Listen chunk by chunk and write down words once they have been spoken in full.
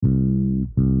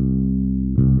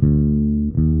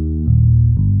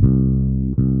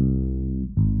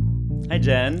Hi,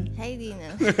 Jen. Hi,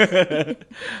 Dino.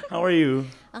 How are you?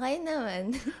 Okay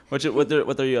naman.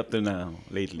 What are you up to now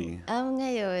lately?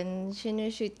 Ngayon,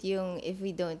 sinushoot yung If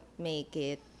We Don't Make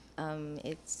It.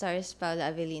 It stars Paula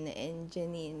Avellino and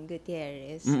Janine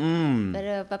Gutierrez. Mm.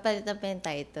 Pero papalitan pa yung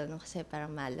title no? Kasi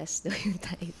parang malas daw yung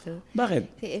title.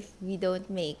 Bakit? Kasi if we don't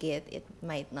make it, it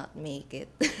might not make it.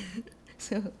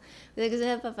 So, gusto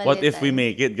na What if we papalitan.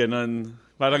 make it? Ganon.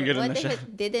 Parang ganon What na if siya. it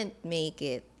didn't make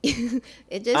it?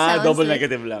 It just sounds Double like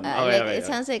negative lang. Okay, like okay. it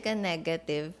sounds like a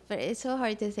negative, but it's so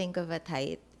hard to think of a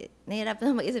title. Nahirapan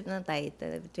na mag-isip ng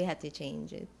title, but we had to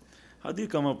change it. How do you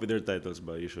come up with your titles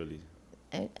ba usually?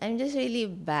 I'm just really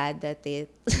bad at it.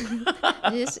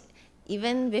 Just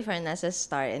even before nasa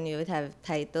Star and we would have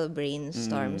title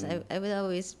brainstorms, I would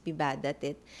always be bad at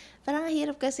it. Parang ang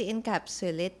hirap kasi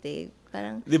encapsulate eh.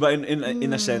 Parang 'Di ba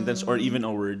in a sentence or even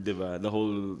a word, 'di ba? The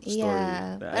whole story.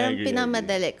 yeah, I parang agree.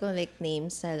 pinamadali ko like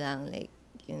names na lang, like,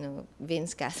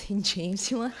 Vince, Catherine, James,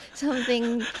 yung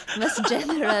something mas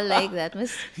general like that,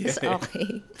 mas Yeah.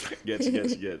 okay. Gets.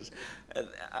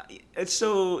 And, it's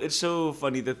so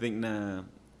funny to think na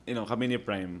kami ni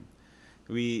Prime,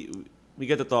 we we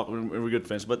get to talk, we're good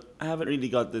friends, but I haven't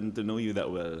really gotten to know you that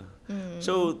well.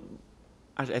 So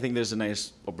I think there's a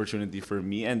nice opportunity for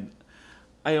me, and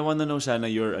I want to know sana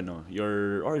your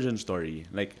origin story,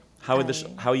 like Ay.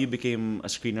 how you became a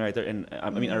screenwriter and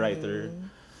I mean a writer,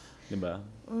 'di ba?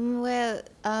 Well,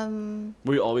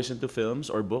 Were you always into films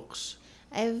or books?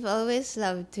 I've always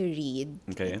loved to read.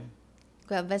 Okay.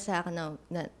 Nagbabasa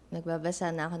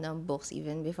na ako ng books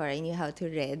even before I knew how to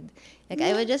read. Like,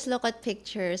 I would just look at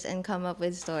pictures and come up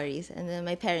with stories. And then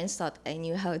my parents thought I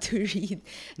knew how to read.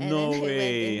 And No then I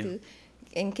way. went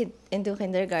into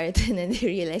kindergarten and they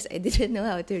realized I didn't know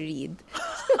how to read.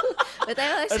 But I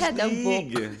always had a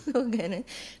book. Astig. So, ganun.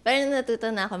 Parang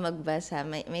natuto na ako magbasa.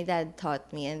 My dad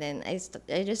taught me and then I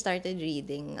just started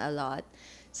reading a lot.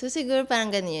 So siguro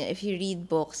parang ganun yun. If you read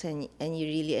books and you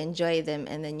really enjoy them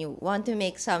and then you want to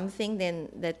make something then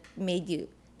that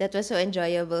was so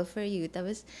enjoyable for you.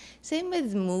 Tapos same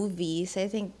with movies.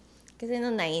 I think kasi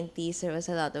no 90s there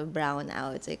was a lot of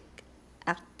brownouts. Like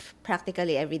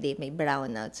practically every day may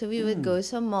brownout. So we would go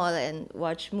sa mall and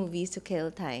watch movies to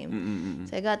kill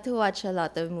time. So I got to watch a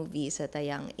lot of movies at a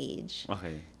young age.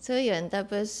 Okay. So yun.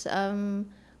 Tapos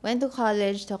went to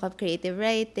college, took up creative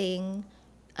writing.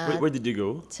 Where did you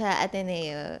go? Sa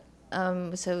Ateneo.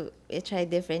 So, I tried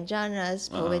different genres,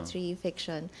 poetry,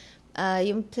 fiction.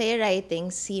 Yung playwriting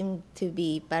seemed to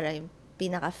be parang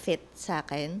pinaka-fit sa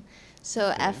akin. So,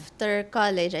 after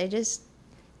college, I just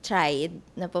tried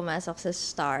na pumasok sa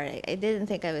Star. I didn't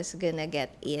think I was gonna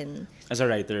get in. As a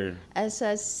writer. As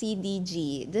a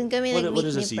CDG. Doon kami What nag-meet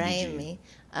is a ni Prime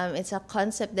CDG? It's a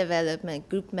concept development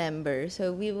group member.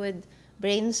 So we would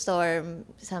brainstorm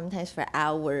sometimes for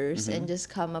hours and just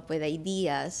come up with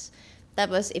ideas.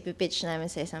 Tapos ipipitch namin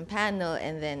sa isang panel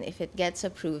and then if it gets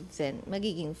approved, then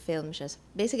magiging film siya.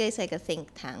 Basically, it's like a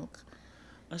think tank.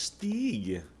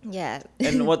 Astig. Yeah.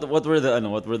 And what were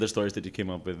the stories that you came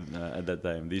up with at that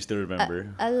time? Do you still remember?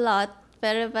 A lot.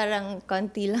 Pero parang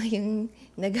konti lang yung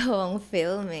nagawang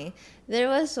film eh. There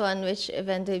was one which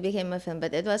eventually became a film, but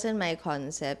it wasn't my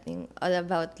concept. Yung All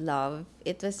About Love.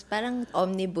 It was parang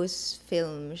omnibus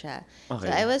film siya. Okay.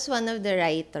 So I was one of the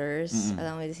writers,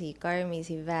 along with si Carmi,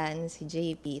 si Van, si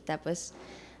JP. Tapos,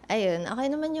 ayun, okay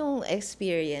naman yung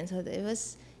experience. So it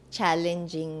was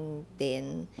challenging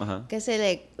din. Uh-huh. Kasi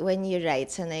like, when you write,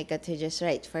 sanay ka to just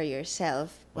write for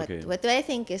yourself. Okay. What do I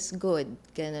think is good?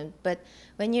 Ganun. But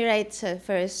when you write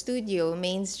for a studio,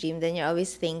 mainstream, then you're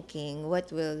always thinking,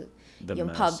 what will The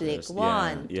yung public masses.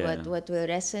 want? Yeah. What will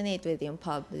resonate with yung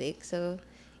public? So,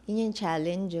 yun yung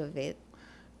challenge of it.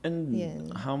 And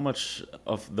Yun. how much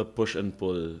of the push and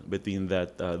pull between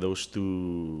those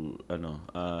two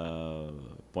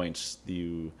points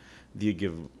do you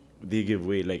give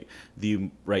way? Like, do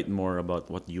you write more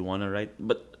about what you want to write,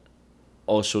 but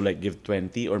also like give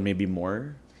 20 or maybe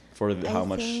more for how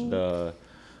much think- the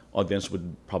audience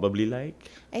would probably like?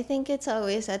 I think it's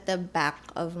always at the back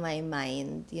of my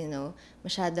mind,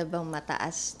 masyado bang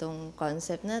mataas tong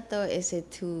concept na to? Is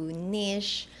it too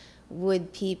niche?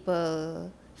 Would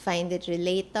people find it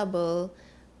relatable?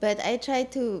 But I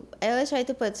always try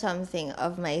to put something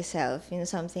of myself,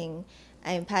 something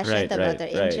I'm passionate Right, about or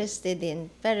right. interested in.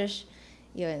 Pero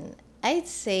yun, I'd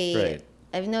say, Right.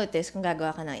 I've noticed kung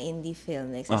gagawa ka ng indie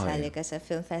film, like sasali ka sa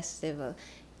film festival,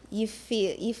 you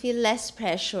feel less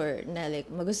pressure na like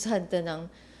magustuhan to ng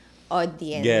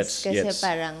audience. Kasi Gets.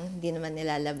 parang di naman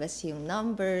nilalabas yung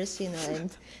numbers, and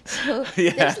so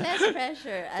Yeah. there's less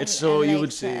pressure. It's so you Unlike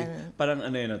would sa, say parang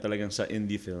talagang sa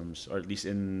indie films or at least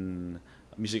in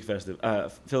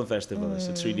film festivals.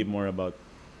 It's really more about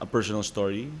a personal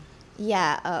story.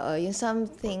 Yeah, yung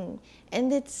something,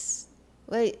 and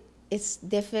well, it's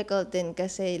difficult din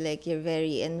kasi like you're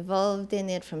very involved in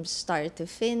it from start to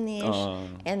finish,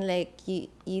 and like you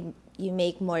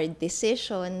make more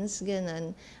decisions,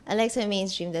 ganun. Unlike sa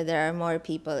mainstream that there are more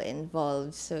people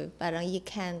involved, so parang you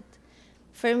can't.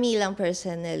 For me lang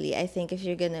personally, I think if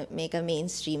you're gonna make a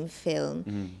mainstream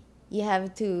film, you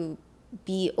have to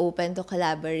be open to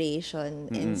collaboration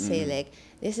and say like,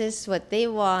 this is what they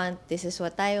want, this is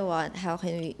what I want, how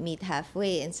can we meet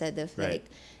halfway, instead of Right. like,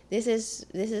 this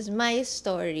is my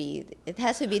story, it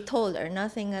has to be told or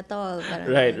nothing at all. Parang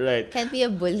Right, right. can't be a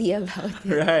bully about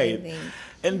it. Right. I think.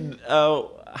 And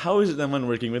how is it naman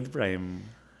working with Prime?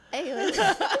 Ayun.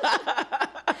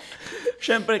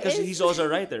 Siyempre, kasi he's also a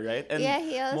writer, right? And Yeah,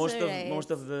 he also most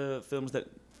writes. of the films that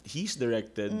he's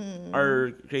directed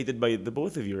are created by the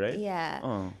both of you, right? Yeah.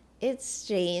 Oh. It's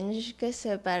strange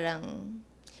kasi parang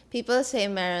people say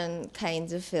meron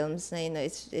kinds of films na, you know,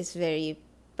 it's very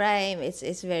prime, it's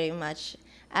very much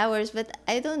ours, but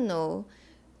I don't know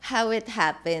how it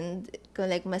happened. Kung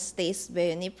like mas taste ba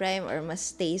yun ni Prime or mas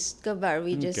taste ko ba, or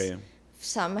we just Okay.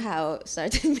 somehow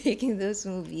started making those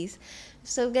movies.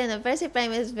 So ganun, pero si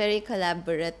Prime is very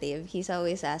collaborative. He's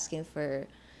always asking for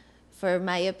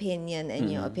my opinion and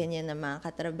yung opinion ng mga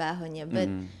katrabaho niya. But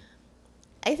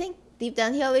I think deep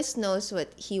down, he always knows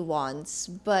what he wants,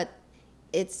 but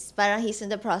it's parang he's in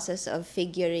the process of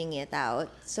figuring it out.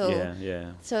 So,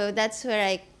 Yeah. so that's where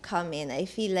I come in. I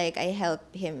feel like I help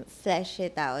him flesh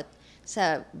it out.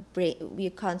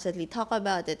 We constantly talk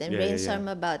about it and Yeah. brainstorm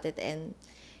about it, and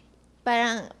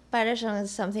para siyang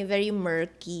something very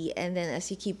murky, and then as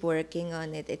you keep working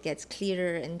on it, it gets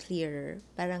clearer and clearer.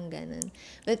 Parang ganun.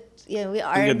 But yeah, we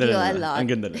Ang ganda argue lang a naman. lot. Ang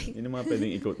ganda lang. Yun ang mga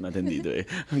pwedeng i-quote natin dito eh.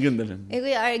 Ang ganda lang.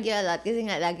 We argue a lot kasi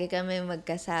nga lagi kami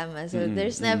magkasama. So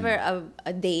there's never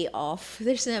a day off.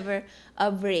 There's never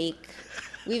a break.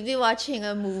 We'd be watching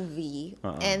a movie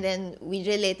and then we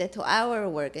relate it to our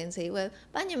work and say, well,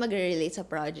 paano mag-relate sa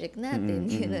project natin?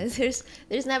 You know,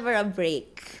 there's never a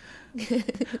break.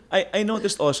 I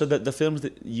noticed also that the films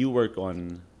that you work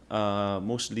on,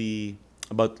 mostly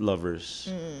about lovers.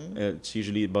 It's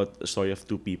usually about a story of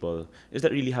two people. Is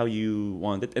that really how you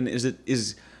want it? And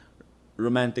is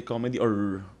romantic comedy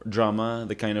or drama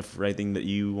the kind of writing that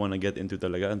you want to get into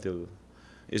talaga until?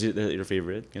 Is it your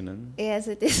favorite? Ganun? Yes,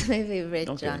 it is my favorite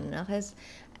Okay. genre because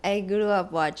I grew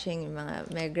up watching yung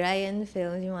mga Meg Ryan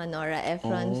films, yung mga Nora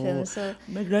Ephron films. So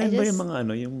Meg Ryan I ba just- yung mga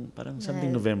ano, yung parang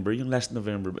something November, yung last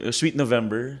November, Sweet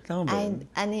November? Tama ba? yun?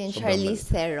 ano Sobrang yun, Charlize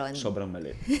mali. Theron. Sobrang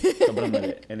mali. Sobrang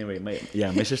mali. Anyway,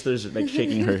 my sister's like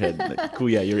shaking her head. Like,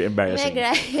 Kuya, you're embarrassing.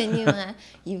 Meg Ryan, yung mga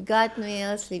You've Got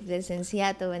Mail, Sleepless in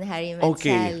Seattle, When Harry Met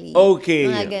Sally. Okay,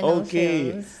 Mga ganong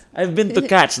okay. films. I've been to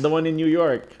Cats, the one in New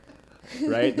York.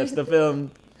 Right? That's the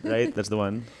film. Right? That's the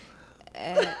one.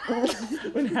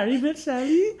 When Harry Met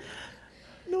Sally?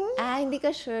 No? Hindi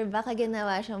ko sure. Baka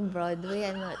ginawa siyang Broadway.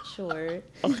 I'm not sure.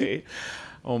 Okay.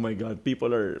 Oh my God, people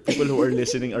who are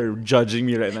listening are judging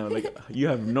me right now. Like,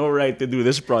 you have no right to do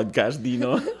this podcast,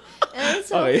 Dino. And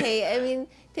it's Okay. okay. I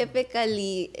mean,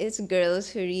 typically, it's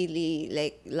girls who really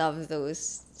like love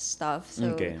those stuff.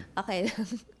 So, Okay. lang.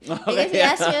 Okay. If you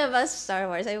ask me about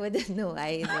Star Wars, I wouldn't know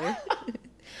either.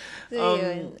 So,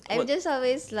 yun. I've what- just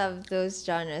always loved those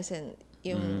genres, and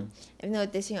yung, I've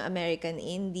noticed yung American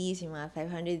indies, yung mga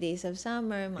 500 Days of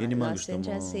Summer, Yun mga yung mga Lost gusto in mo.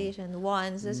 Translation,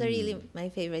 Once. Those are really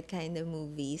my favorite kind of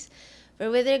movies.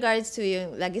 But with regards to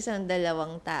yung lagi sa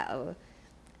dalawang tao,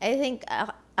 I think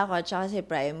ako tsaka si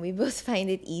Prime, we both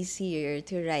find it easier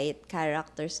to write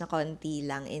characters na konti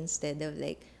lang instead of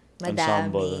like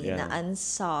Ensemble, madami yeah. na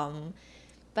ensemble.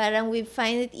 Parang we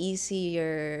find it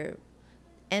easier.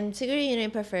 And siguro yun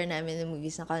yung prefer namin ng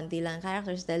movies na konti lang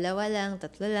characters, dalawa lang,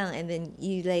 tatlo lang, and then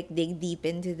you like dig deep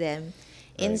into them.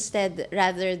 Right. Instead,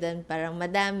 rather than parang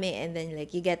madami, and then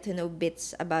like you get to know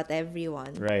bits about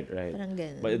everyone. Right. Parang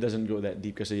ganun. But it doesn't go that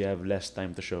deep because you have less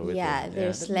time to show it. Yeah, and-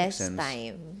 there's that makes less sense.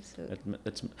 time. So,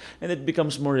 That's and it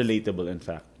becomes more relatable in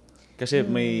fact. Kasi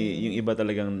yung iba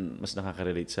talagang mas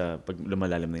nakaka-relate sa pag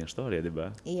lumalalim na yung story, di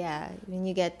ba? yeah, when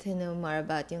you get to know more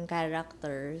about yung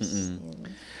characters. yun.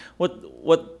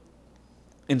 What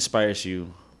inspires you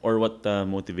or what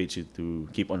motivates you to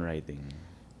keep on writing?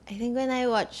 I think when I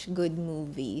watch good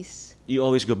movies, You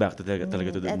always go back to talaga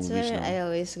to the that's movies, where no? I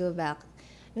always go back.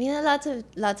 I mean,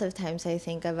 lots of times I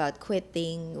think about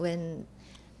quitting when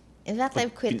In fact,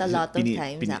 I've quit a lot of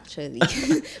times actually.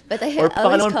 But I or baka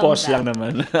always naman come pause back. lang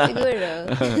naman. Siguro.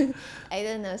 I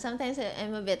don't know. Sometimes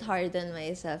I'm a bit hard on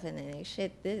myself and I'm like,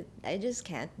 shit, I just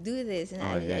can't do this. And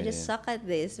Oh, I yeah, just yeah. suck at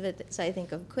this. But so I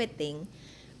think of quitting.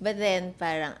 But then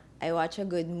parang I watch a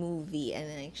good movie and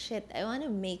I'm like, shit, I want to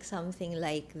make something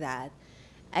like that.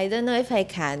 I don't know if I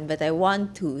can, but I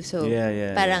want to. So Yeah,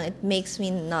 yeah, parang yeah. it makes me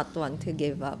not want to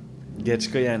give up. Gets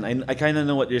ko yan. I kind of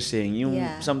know what you're saying. Yung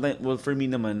Yeah. sometimes, well, for me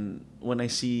naman, when I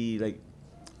see like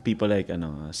people like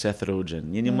Seth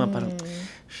Rogen, yun yung mga parang,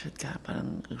 shit ka,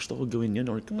 parang gusto ko gawin yun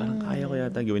or parang kaya ko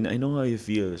yata gawin. I know how you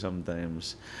feel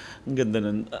sometimes. Ang ganda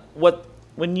nun.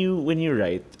 When you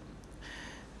write,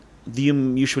 do you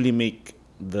usually make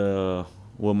the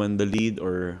woman the lead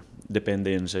or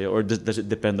depende yun sa'yo? Or does it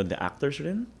depend on the actors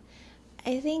rin?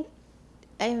 I think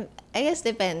I guess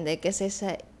depende kasi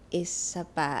sa isa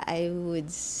pa I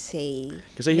would say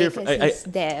Because I hear because he's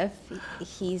deaf,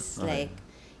 he's Okay. like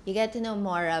you get to know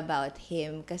more about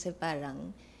him kasi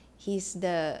parang he's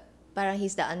the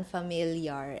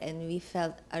unfamiliar and we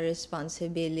felt a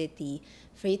responsibility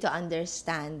for you to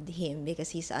understand him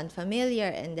because he's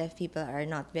unfamiliar and deaf people are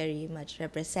not very much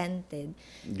represented.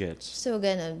 Gets. So,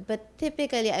 ganun. But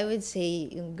typically, I would say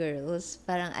yung girls,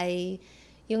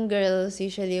 yung girls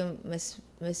usually yung mas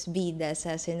bida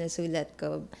sa sinusulat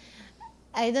ko.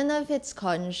 I don't know if it's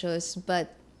conscious,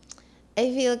 but I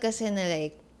feel kasi na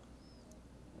like,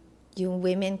 yung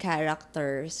women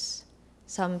characters,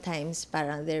 sometimes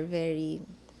parang they're very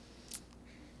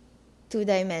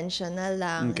two-dimensional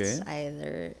lang. Okay. It's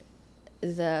either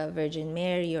the Virgin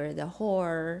Mary or the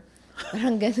whore.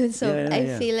 Parang ganun. So, Yeah, yeah, I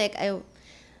yeah. feel like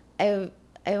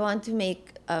I want to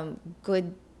make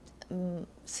good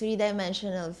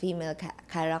three-dimensional female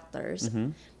characters.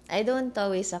 Mhm. I don't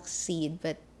always succeed,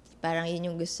 but parang yun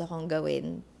yung gusto kong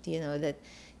gawin, that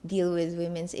deal with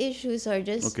women's issues or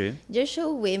just Okay.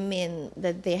 show women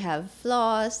that they have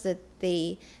flaws, that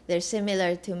they're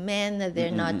similar to men, that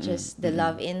they're not just the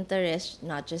love interest,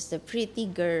 not just the pretty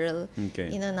girl, Okay.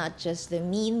 not just the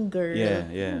mean girl. Yeah,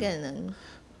 yeah. Ganun.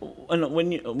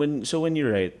 When you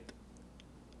write,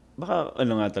 baka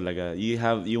nga talaga,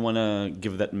 you wanna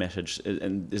give that message,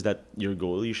 and is that your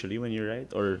goal usually when you write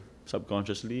or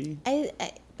subconsciously?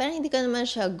 Parang hindi ko naman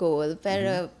siya goal,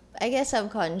 pero I guess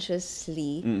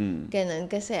subconsciously, ganun.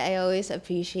 Kasi I always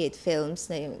appreciate films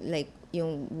na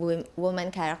yung woman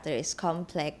character is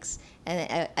complex and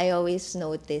I always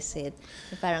notice it.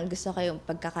 Parang gusto ko yung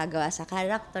pagkakagawa sa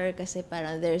character kasi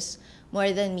parang there's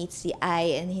more than meets the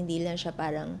eye and hindi lang siya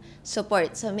parang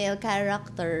support sa male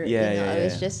character. Yeah, I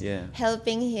was just yeah.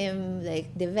 helping him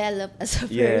like develop as a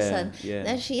Yeah, person. yeah.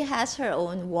 Na she has her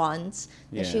own wants.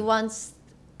 Na Yeah. she wants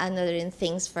rin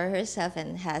things for herself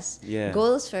and has Yeah.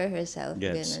 goals for herself.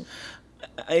 Gets.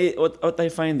 Ganun. What I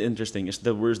find interesting is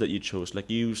the words that you chose. Like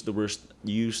you use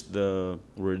the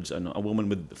words a woman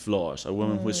with flaws, a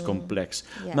woman who is complex,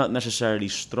 Yeah. not necessarily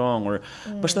strong or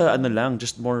basta lang,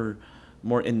 just more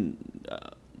in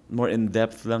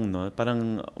depth lang, no?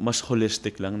 Parang mas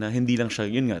holistic lang na hindi lang siya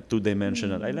yun nga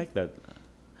two-dimensional. I like that.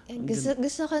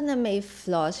 Gusto ko na may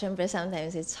flaws. Siyempre,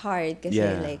 sometimes it's hard kasi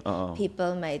Yeah, oo.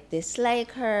 people might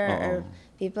dislike her or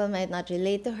people might not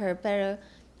relate to her. Pero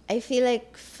I feel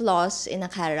like flaws in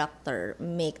a character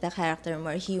make the character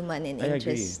more human and I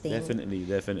agree. interesting.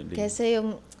 Definitely. Kasi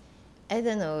I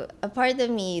don't know, a part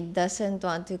of me doesn't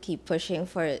want to keep pushing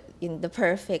for the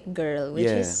perfect girl,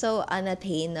 which is Yeah. so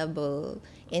unattainable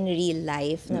in real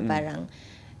life na parang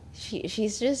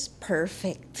she's just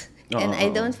perfect. And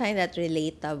I don't find that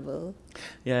relatable.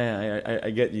 Yeah, I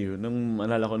get you. Nung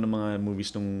alala ko ng mga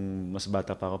movies nung mas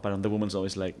bata pa ako, parang the woman's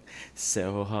always like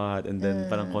so hot and then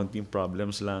parang konting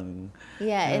problems lang.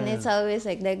 Yeah, and it's always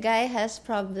like the guy has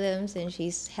problems and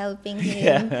she's helping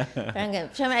him. Parang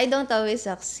ganun. Syempre, I don't always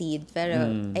succeed,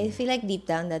 pero I feel like deep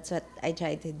down that's what I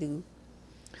try to do.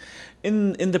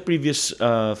 In the previous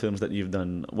films that you've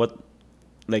done, what,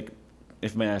 like,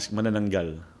 if may ask,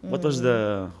 Manananggal, what was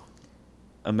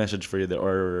a message for you there,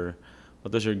 or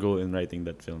what was your goal in writing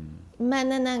that film?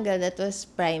 Manananggal, that was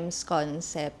Prime's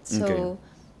concept. So, Okay.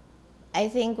 I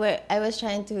think where I was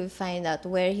trying to find out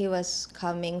where he was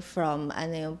coming from,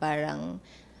 yung parang,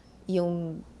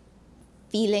 yung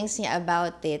feelings niya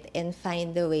about it and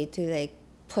find a way to like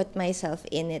put myself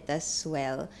in it as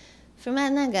well. For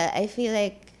Manananggal, I feel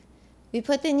like we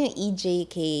put in yung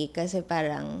EJK kasi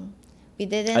parang we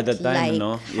didn't At the time, like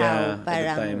no? how Yeah, at the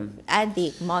parang time.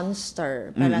 addict,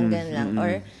 monster, parang ganun lang.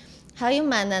 Or how yung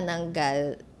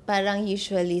Manananggal, parang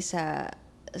usually sa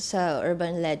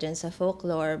urban legends, sa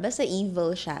folklore, basta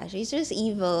evil siya. She's just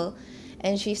evil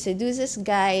and she seduces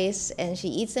guys and she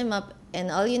eats them up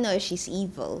and all you know is she's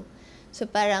evil. So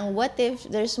parang, what if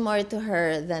there's more to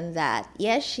her than that?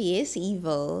 Yes, she is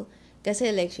evil.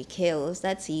 Kasi like she kills,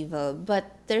 that's evil. But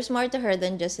there's more to her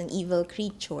than just an evil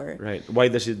creature. Right. Why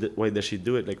does she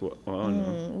do it? Like,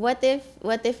 no. What if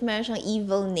meron siyang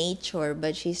evil nature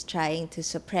but she's trying to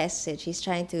suppress it? She's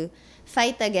trying to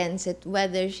fight against it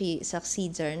whether she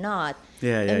succeeds or not.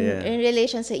 Yeah, yeah, And yeah. in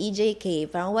relation sa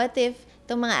EJK, parang what if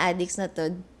itong mga addicts na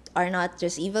to are not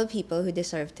just evil people who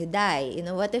deserve to die?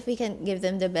 What if we can give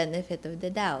them the benefit of the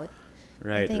doubt? I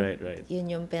Right, think right, right.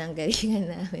 yun yung pinanggalingan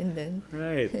namin dun.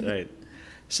 Right, right.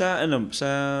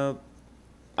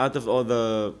 Out of all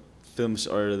the films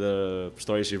or the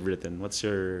stories you've written, what's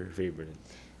your favorite?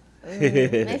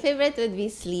 My favorite would be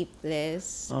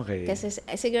Sleepless. Okay.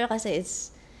 Siguro kasi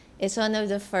it's one of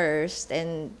the first,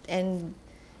 and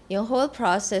yung whole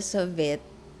process of it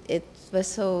was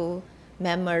so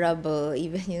memorable.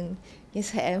 Even yung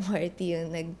sa MRT,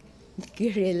 yung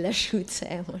guerrilla shoot sa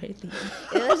MRT.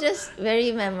 It was just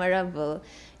very memorable.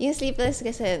 Yung Sleepless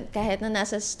kasi, kahit na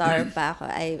nasa Star pa ako,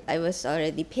 I was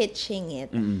already pitching it.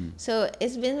 So,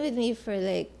 it's been with me for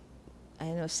like, I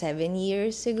don't know, 7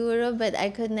 years siguro, but I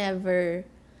could never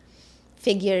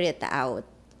figure it out.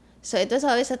 So, it was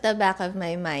always at the back of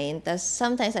my mind. Tas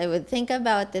sometimes I would think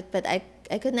about it, but I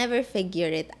could never figure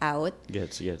it out.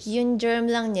 Yes. Yung germ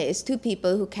lang niya is two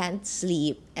people who can't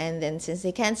sleep, and then since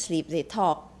they can't sleep, they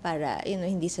talk para,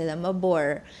 hindi sila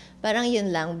mabore. Parang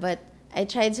yun lang, but I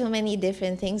tried so many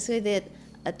different things with it.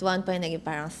 At one point, naging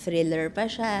parang thriller pa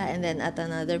siya, and then at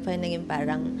another point, naging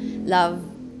parang love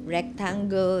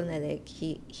rectangle, na like,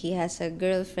 he has a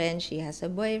girlfriend, she has a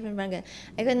boyfriend, parang ganun.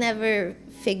 I could never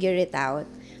figure it out.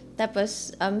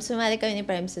 Tapos, sumali kami ni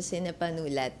Prime sa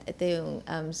Cinepanulat. Ito yung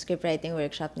scriptwriting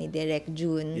workshop ni Direk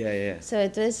June. Yeah. So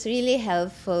it was really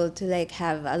helpful to like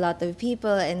have a lot of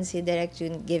people and si Direk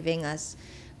June giving us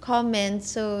comments.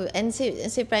 So, and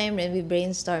si Prime rin, we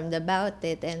brainstormed about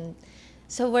it. And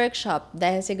so workshop,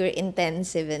 dahil siguro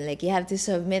intensive and like you have to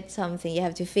submit something, you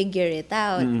have to figure it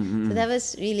out. So that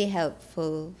was really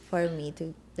helpful for me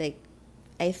to like,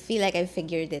 I feel like I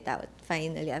figured it out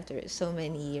finally after so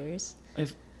many years.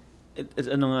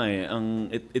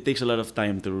 It takes a lot of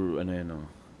time to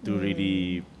to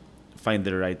really find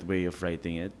the right way of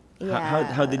writing it.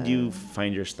 How did you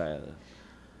find your style?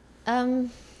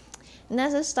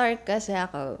 Nasa start kasi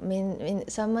ako,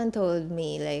 someone told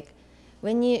me like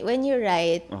when you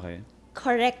write, Okay.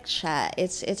 correct siya.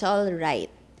 It's all right.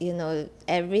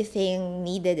 Everything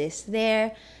needed is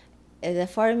there. The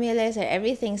formulas or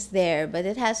everything's there, but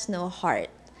it has no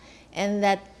heart. And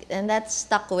that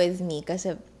stuck with me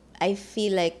kasi I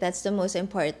feel like that's the most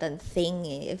important thing.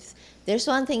 If there's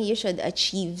one thing you should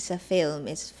achieve sa film,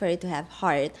 it's for it to have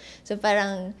heart. So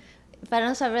parang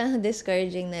sobrang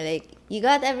discouraging na like, you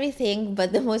got everything,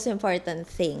 but the most important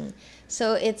thing.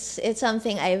 So it's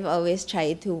something I've always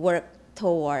tried to work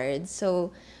towards.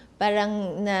 So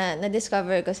parang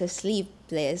na-discover ko sa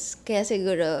Sleepless. Kaya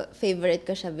siguro favorite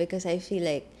ko siya because I feel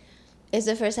like it's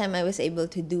the first time I was able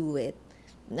to do it.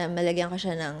 Na malagyan ko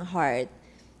siya ng heart.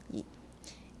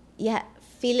 Yeah,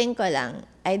 feeling ko lang,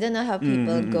 I don't know how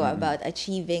people go about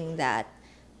achieving that.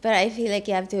 But I feel like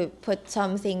you have to put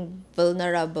something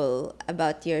vulnerable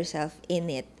about yourself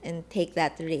in it and take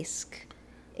that risk.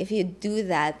 If you do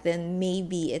that, then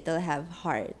maybe it'll have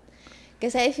heart.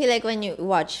 Because I feel like when you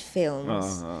watch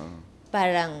films,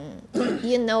 parang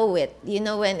you know it. You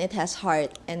know when it has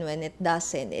heart and when it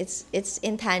doesn't. It's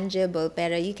intangible,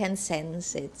 pero you can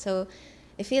sense it. So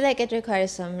I feel like it requires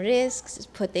some risks,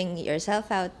 putting yourself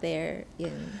out there.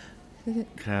 Yun.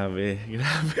 Grabe.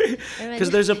 Because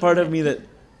there's a part of me that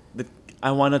I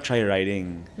want to try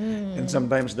writing. And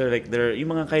sometimes yung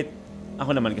mga kahit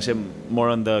ako naman kasi more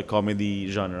on the comedy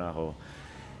genre ako.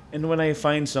 And when I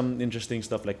find some interesting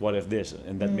stuff like what if this,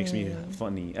 and that makes me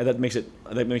funny, that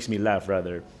makes me laugh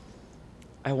rather,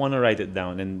 I want to write it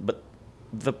down.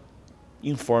 But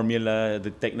yung formula, the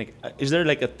technique, is there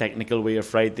like a technical way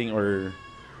of writing or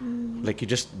like you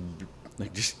just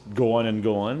go on and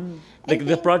go on? Like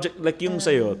the project, like yung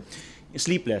sayo,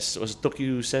 Sleepless took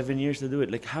you 7 years to do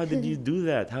it. Like how did you do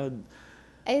that?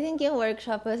 I think yung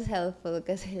workshop was helpful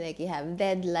kasi like you have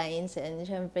deadlines and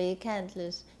syempre you can't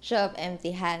show up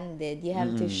empty-handed. You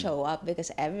have to show up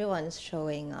because everyone's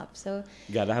showing up. So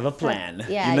gotta have a plan.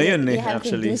 Yeah, Yun na you have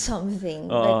actually. to do something.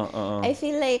 But I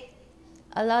feel like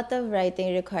a lot of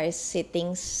writing requires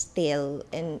sitting still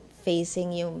and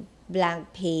facing yung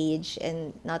blank page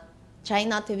and trying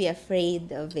not to be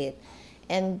afraid of it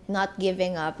and not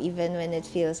giving up even when it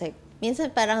feels like minsan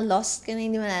parang lost ka na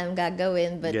hindi mo na alam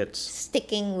gagawin but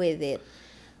sticking with it.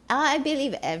 I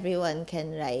believe everyone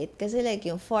can write kasi like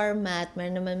yung format,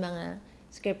 meron naman mga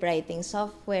script writing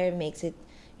software makes it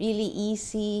really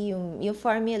easy. Yung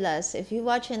formulas, if you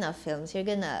watch enough films, you're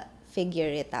gonna figure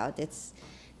it out. It's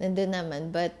nandun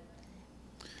naman. But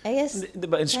I guess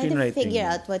Diba in trying to screenwriting? figure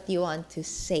out what you want to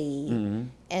say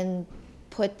and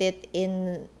put it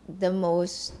in the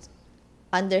most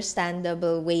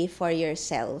understandable way for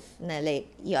yourself. Na like,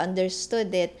 you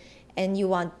understood it and you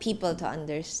want people to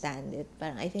understand it.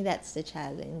 Parang I think that's the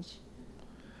challenge.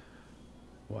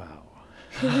 Wow.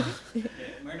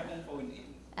 Meron akong phone in.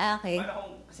 Okay. Meron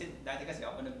akong, dati kasi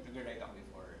ako nag-write ako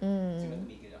before. Kasi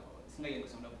tumigil ako. So ngayon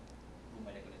gusto ko na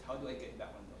bumalik ulit. How do I get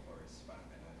back on the horse? Parang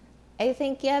ganun. I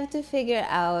think you have to figure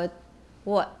out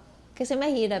what, kasi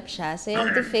mahirap siya. So you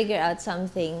have to figure out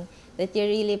something that you're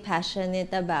really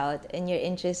passionate about and you're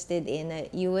interested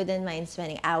in. You wouldn't mind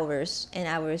spending hours and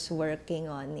hours working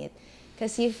on it.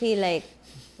 Because you feel like,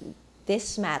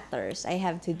 this matters. I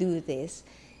have to do this.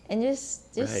 And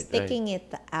just Right, sticking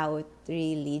it out,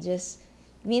 really. Just,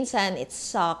 minsan, it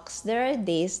sucks. There are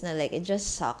days na like, it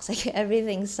just sucks. Like,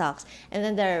 everything sucks. And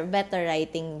then there are better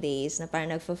writing days na parang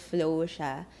nagfo-flow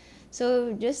siya.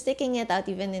 So, just sticking it out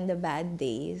even in the bad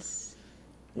days.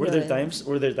 Were there Yun.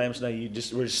 times na you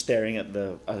just were staring at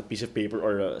a piece of paper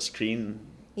or a screen?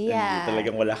 Yeah. And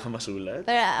talagang wala kang masulat?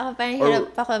 Pero ako parang Or-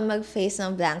 hirap ako mag-face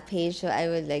ng blank page. So I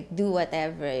would like do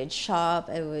whatever. I'd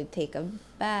shop, I would take a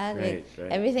bath. Right, like,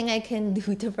 right. everything I can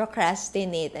do to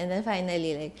procrastinate. And then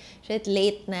finally, like, shit,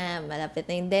 late na. Malapit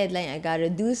na yung deadline. I gotta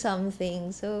do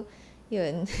something. So,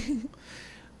 yun.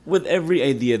 With every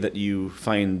idea that you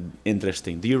find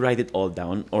interesting, do you write it all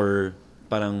down? Or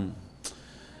parang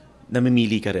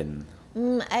namimili ka rin?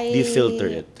 Do you filter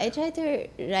it? I try to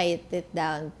write it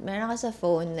down. Meron ako sa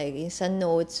phone, like, yung sa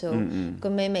notes. So,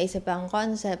 kung may maisip akong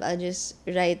concept, I'll just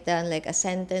write down, like, a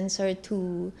sentence or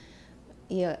two.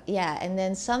 Yeah, and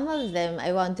then some of them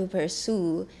I want to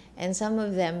pursue, and some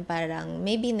of them parang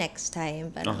maybe next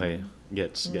time. Parang, Okay,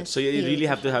 gets. Mas So you feel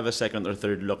really ko have to siya. have a second or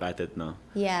third look at it, no?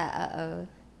 Yeah,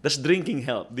 Does drinking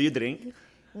help? Do you drink?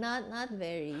 Not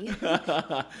very.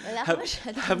 Wala Have, ko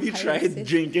masyadong have you time tried kasi-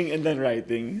 drinking and then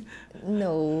writing?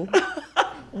 No.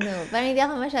 No, parang hindi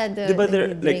ako masyado Diba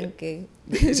there, drink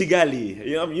like, si Gali,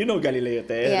 you know Galileo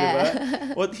Te, Yeah.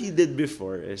 diba? What he did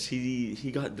before is he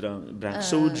got drank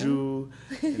soju,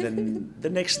 and then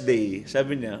the next day,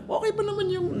 sabi niya, okay pa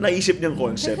naman yung naisip niyang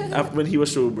concept after when he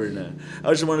was sober na.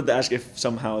 I just wanted to ask if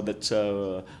somehow that's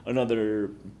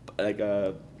another, like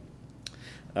a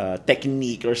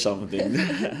technique or something.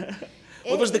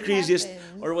 What was the It craziest,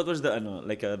 happens. or what was the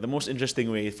the most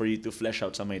interesting way for you to flesh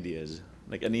out some ideas?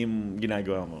 Like ano yung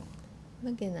ginagawa mo?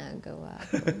 Maginagawa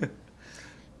ko.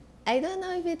 I don't know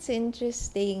if it's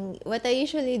interesting. What I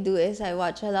usually do is I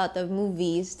watch a lot of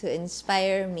movies to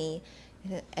inspire me.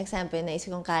 Example,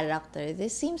 naisip kong character.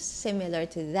 This seems similar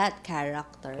to that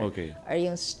character. Okay. Or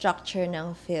yung structure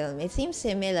ng film. It seems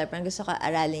similar. Parang gusto ko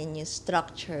aralin yung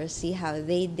structure, see how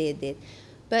they did it.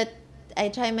 But I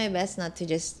try my best not to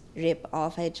just rip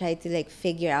off. I try to like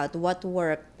figure out what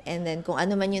worked, and then kung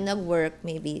ano man yung nag-work,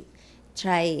 maybe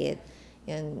try it.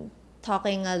 Yun,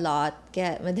 talking a lot.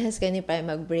 Kaya madalas ganun pa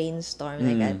mag-brainstorm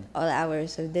like at all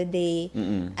hours of the day.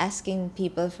 Asking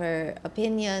people for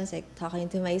opinions, like talking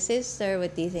to my sister,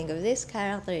 what do you think of this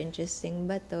character? Interesting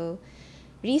ba to?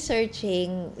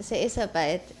 Researching, sa isa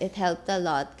pa, it helped a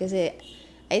lot. Kasi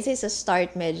I say sa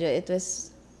start it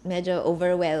was medyo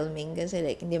overwhelming kasi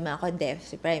like hindi man ako deaf,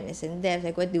 si Prime isn't deaf,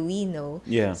 like what do we know?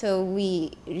 Yeah. So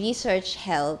we research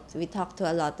helped. We talked to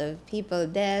a lot of people,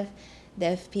 deaf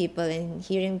people and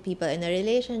hearing people in a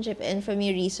relationship, and from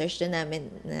your research na namin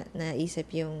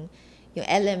naisip yung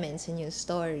elements in your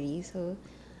story. So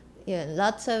yun,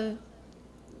 lots of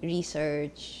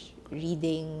research,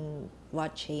 reading,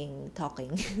 watching,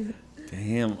 talking.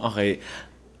 Damn, okay.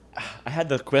 I had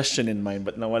that question in mind,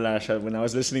 but nawala siya when I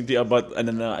was listening to you about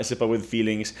Isa Pa With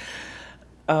Feelings.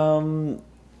 When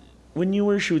you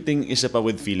were shooting Isa Pa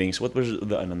With Feelings, what was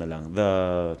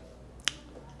the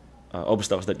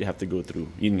obstacles that you have to go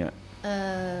through? Yun nga.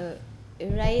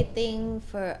 Writing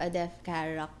for a deaf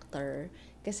character.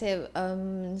 Kasi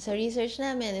sa research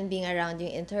namin and being around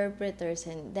yung interpreters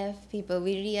and deaf people,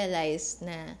 we realized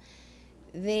na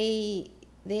they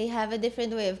have a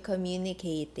different way of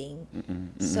communicating.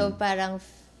 So parang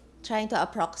trying to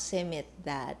approximate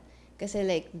that. Kasi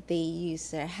like they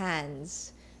use their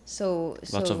hands. So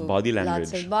Lots of body language.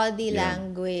 Lots of body Yeah.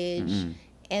 language.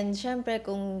 And syempre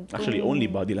kung Actually, only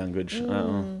body language.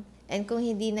 and kung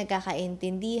hindi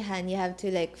nagkakaintindihan, you have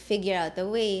to like figure out a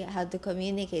way how to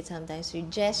communicate, sometimes with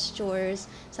gestures,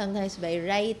 sometimes by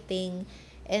writing.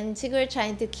 And siguro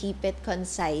trying to keep it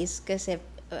concise kasi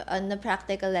on the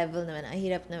practical level naman, ang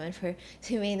hirap naman for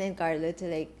si Maine and Carlo to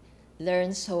like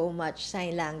learn so much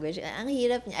sign language. Ang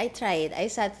hirap niya. I tried. I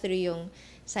sat through yung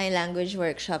sign language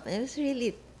workshop and it was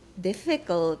really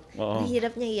difficult. Oo. Ang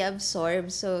hirap niya i-absorb.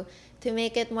 So, to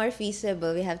make it more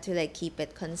feasible, we have to like keep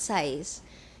it concise.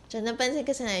 So, napansin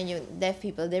kasi namin yung deaf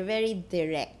people, they're very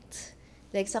direct.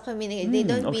 Like sa community, they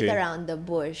don't beat okay. around the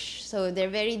bush. So,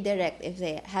 they're very direct. If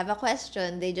they have a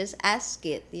question, they just ask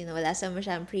it. You know, wala sa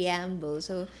masyadong preamble.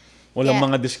 So, Walang kaya-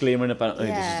 mga disclaimer na parang,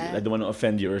 "Ay, Yeah. I don't want to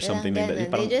offend you or something like that. Ganun.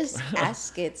 Yung parang, They just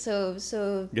ask it. So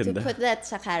to Ganda. put that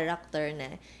sa character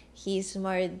na he's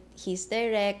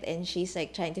direct and she's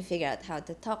like trying to figure out how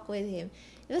to talk with him.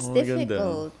 It was Oh, ganda.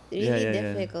 difficult. Really Yeah.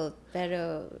 difficult.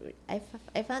 Pero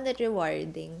I found it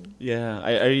rewarding. Yeah,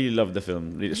 I really love the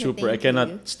film. Really, Yeah, super. I thank cannot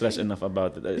you. stress enough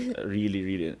about it.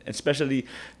 Really. Especially,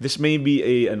 this may be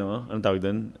a, anong tawag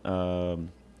dun?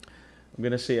 I'm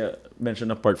gonna say,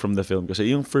 mention apart from the film.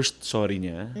 Kasi yung first sorry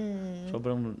niya,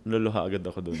 sobrang naluluha agad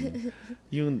ako dun.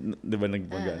 Yung, di ba,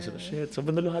 nagbaga. So, shit,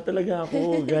 sobrang naluluha talaga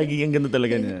ako. Gagi, ang ganda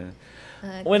talaga niya.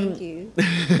 When- Thank you.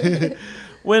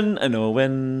 when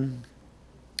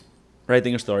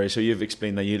writing a story, so you've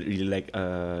explained that you really like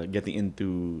getting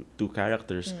into two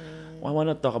characters. I want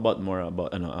to talk about more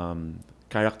about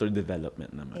character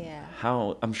development naman. Yeah.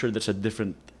 How I'm sure that's a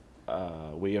different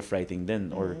way of writing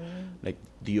then, or like,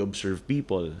 do you observe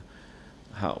people?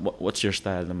 What's your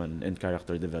style naman in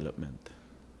character development?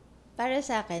 Para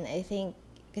sa akin, I think,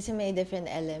 kasi may different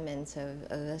elements of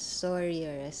a story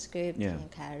or a script, Yeah. yung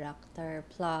character,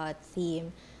 plot,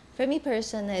 theme. For me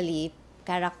personally,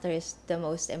 character is the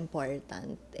most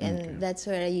important. And Okay. that's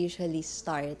where I usually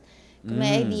start. Kung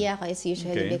may idea ko, it's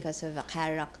usually Okay. because of a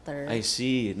character. I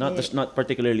see. Not Yeah. not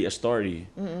particularly a story.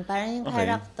 Parang yung Okay.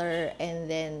 character, and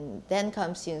then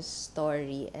comes yung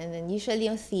story. And then usually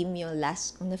yung theme yung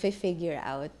last kung na-figure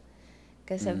out.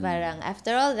 Kasi parang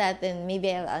after all that, then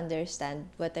maybe I'll understand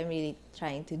what I'm really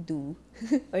trying to do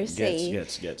or say.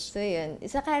 Gets. So yun,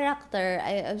 it's a character.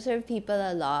 I observe people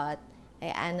a lot.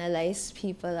 I analyze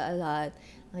people a lot.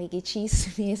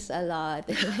 Nakikichismis a lot.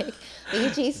 Like,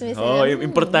 nakikichismis Oh, na,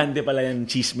 importante pala yung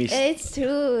chismis. It's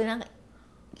true.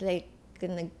 Like,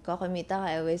 kung nagko-commute ako,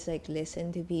 I always like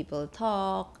listen to people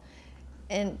talk.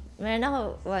 And meron ako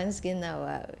once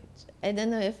ginawa, which I don't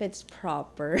know if it's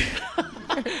proper.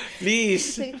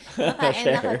 Please.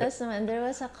 Nakain ako, tapos naman, there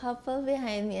was a couple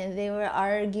behind me and they were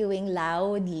arguing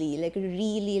loudly, like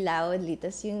really loudly.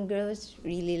 Tapos yung girl was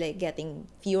really like getting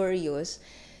furious.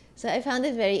 So I found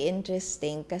it very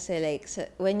interesting kasi like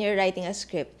when you're writing a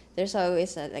script, there's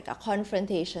always like a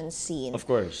confrontation scene. Of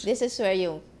course. This is where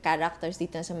yung characters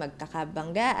dito na sa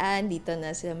magkakabanggaan, dito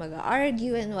na sila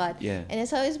mag-argue and what. Yeah. And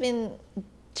it's always been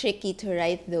tricky to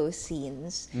write those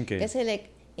scenes. Okay. Kasi like,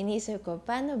 inisip ko,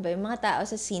 paano ba yung mga tao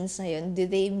sa scenes na yun, do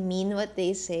they mean what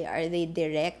they say? Are they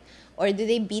direct? Or do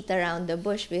they beat around the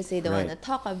bush because they don't Right. want to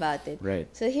talk about it? Right.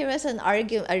 So here was a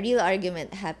real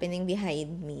argument happening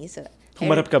behind me. So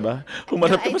Humarap ka ba?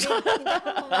 Humarap ka I ba did, sa... hindi ako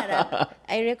humarap.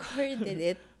 I recorded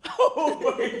it. Oh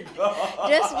my God!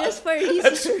 Just for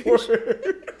That's research. worse.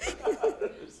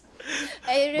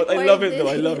 I But I love it recorded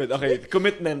though. I love it. Okay,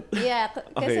 commitment. Yeah,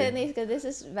 kasi Okay. naisip ko, this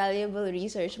is valuable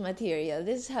research material.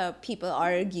 This is how people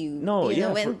argue. No, you yeah,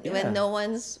 know, when yeah.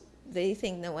 when they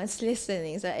think no one's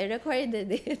listening. So I recorded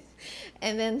it.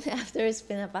 And then afterwards,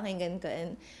 pinapakinggan ko.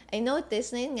 And I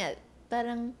noticed na yun nga,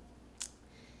 parang,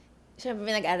 syempre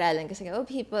pinag-aralan kasi,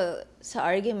 people sa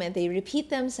argument, they repeat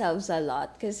themselves a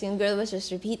lot. Because yung girl was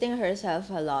just repeating herself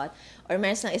a lot. Or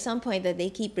meron sa isang point that they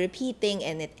keep repeating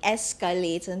and it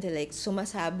escalates until like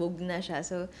sumasabog na siya.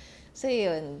 So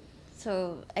yun.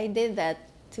 So I did that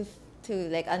to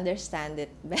like understand it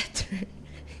better.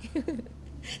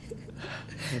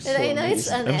 And I know it's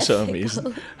I'm so amazed.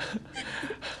 unethical.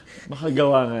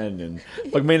 Makagawa nga yun.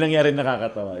 Pag may nangyari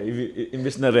nakakatawa,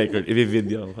 imbes na record,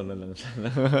 i-video ko na lang siya.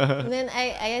 And then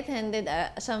I attended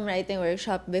some writing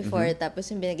workshop before, Mm-hmm. tapos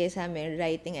yung binigay sa amin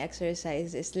writing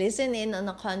exercises, listen in on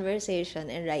a conversation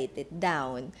and write it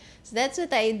down. So that's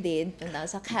what I did. Punta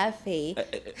ako sa cafe.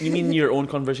 You mean your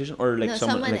own conversation or like No,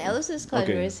 someone someone like, else's Okay.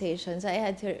 conversation. So I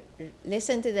had to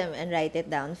listen to them and write it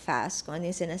down fast kung ano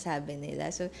yung sinasabi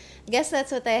nila. So I guess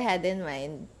that's what I had in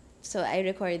mind. So I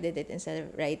recorded it instead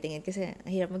of writing it kasi ang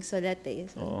hirap magsulat eh.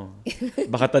 So, Oo.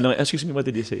 Baka tanong, excuse me, what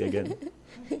did you say again?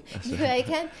 I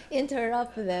can't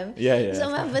interrupt them. Yeah, yeah, So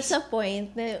of umabot sa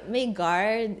point na may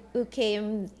guard who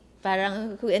came,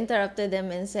 who interrupted them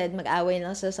and said, mag-away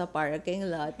lang sila sa parking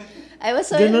lot. I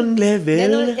was so... Ganon level?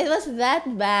 Ganon, it was that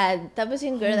bad. Tapos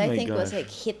yung girl, Oh I my think, was gosh. like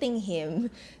hitting him.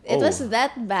 It Oh. was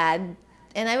that bad.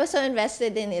 And I was so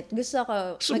invested in it. Gusto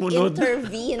ko Sumunod.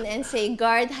 mag-intervene and say,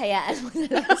 guard, hayaan mo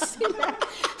na lang sila.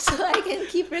 So I can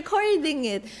keep recording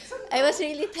it. I was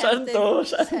really Saan tempted to?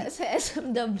 Saan? sa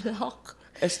SM The Block.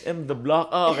 SM The Block?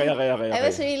 Oh, okay. I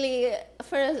was really,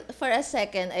 for a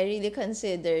second, I really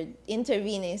considered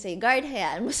intervening, say, guard,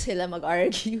 hayaan mo sila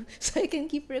mag-argue so I can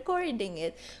keep recording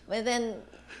it. But then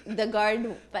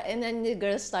and then the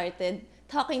girl started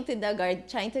talking to the guard,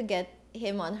 trying to get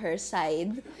him on her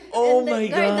side. Oh and the my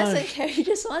guard gosh. doesn't care, he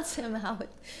just wants him out.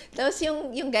 Tapos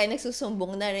yung guy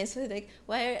nagsusumbong na rin. So like,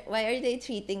 why are they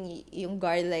treating yung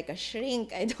guard like a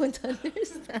shrink? I don't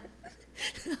understand.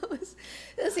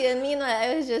 Tapos yun, meanwhile,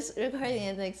 I was just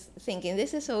recording it, like thinking,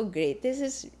 this is so great. This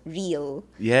is real.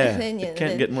 Yeah, And then it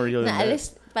can't get more real than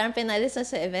that. Parang pinalis na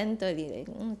sa eventually.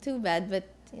 Like, too bad, but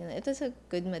it was a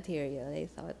good material, I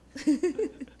thought.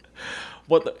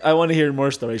 What I want to hear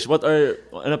more stories. What are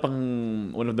ano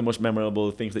pang one of the most memorable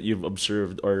things that you've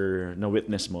observed or na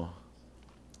witness mo?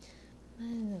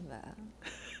 Ano ba?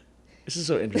 This is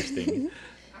so interesting.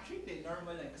 Actually,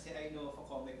 normal lang kasi I know of a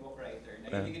comic book writer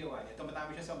na yung ginawa niya.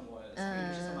 Tumatami siya sa malls, nalagay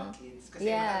siya sa mga kids. Kasi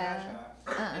yeah. malaga siya.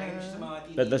 Nalagay siya sa mga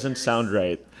teenagers. That doesn't sound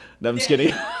right. No, I'm just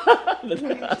kidding.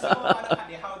 Nalagay siya sa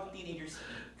mga how teenagers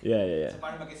speak. Yeah. So,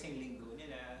 parang mag-isang linggo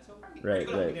nila. So, parang Right.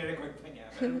 ko lang pinirecord pa niya.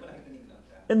 Pero ko lang itinig lang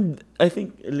siya. And I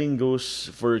think lingos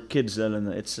for kids lalo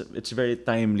na it's a very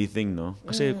timely thing, no?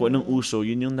 Kasi kung anong uso,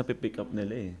 yun yung napipick up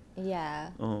nila eh.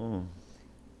 Yeah. Oo.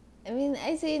 I mean,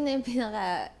 I say na yung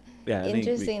pinaka Yeah, I think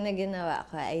interesting na ginawa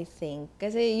ko, I think.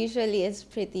 Kasi usually it's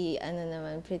pretty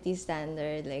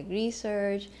standard, like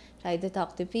research, try to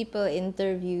talk to people,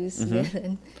 interviews,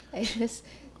 ganun. I just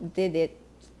did it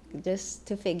just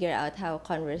to figure out how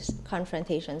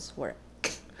confrontations work.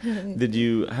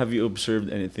 Have you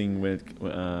observed anything when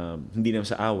hindi naman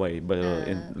sa away, but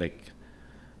in like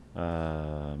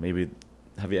maybe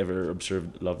have you ever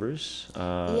observed lovers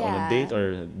on a date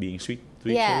or being sweet to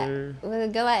each other? Well,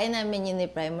 gawain namin yun ni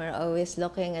Prime. We're always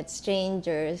looking at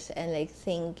strangers and like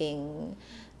thinking,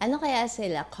 ano kaya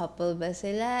sila? Couple ba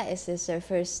sila? Is this their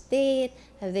first date?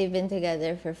 Have they been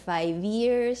together for 5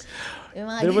 years? Yung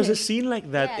mga There was a ganun. scene like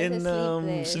that Yeah, in sa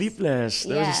Sleepless.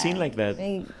 There was a scene like that.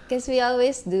 Because we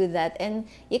always do that. And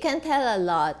you can tell a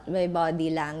lot by body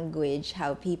language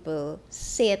how people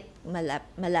sit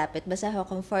malapit. Basta how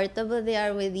comfortable they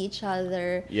are with each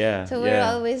other. Yeah, So we're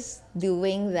yeah. always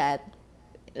doing that.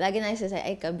 Lagi na isa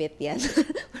ay kabit yan.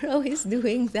 We're always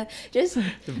doing that. Just,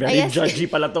 Very I guess, judgy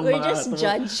pala tong we're mga just to.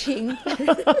 judging.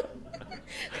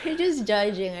 We're just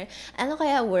judging her. Ano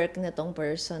kaya work na tong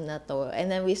person na to? And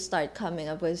then we start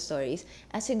coming up with stories.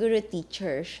 Siguro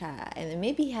teacher siya. And then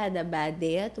maybe he had a bad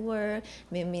day at work.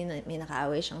 Maybe may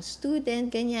nakaaway siyang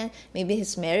student, ganyan. Maybe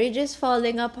his marriage is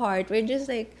falling apart. We're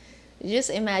just like, just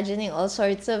imagining all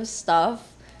sorts of stuff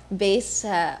based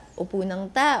sa upo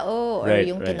ng tao or Right,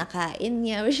 yung right. kinakain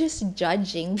niya. We're just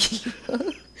judging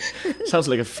people. Sounds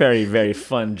like a very, very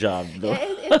fun job, though.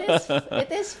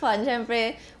 It is fun.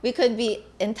 Siyempre, we could be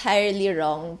entirely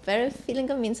wrong, pero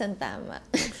feeling ko minsan tama.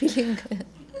 Feeling ko.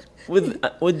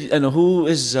 Who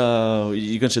is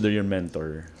you consider your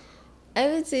mentor? I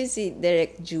would say si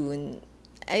Derek June.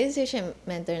 I would say siya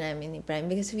mentor namin ni Prime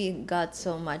because we got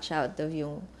so much out of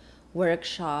yung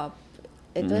workshop.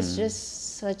 It was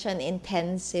just such an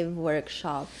intensive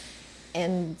workshop.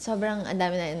 And sobrang ang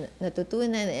dami na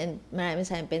natutunan and marami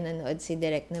sa amin pinanood si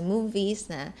Derek na movies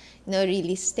na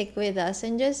really stick with us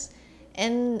and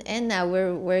now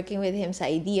we're working with him sa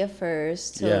Idea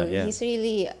First. So Yeah. he's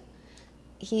really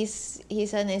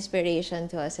he's an inspiration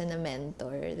to us and a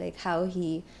mentor. Like how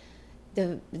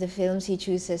the films he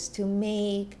chooses to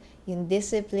make, yung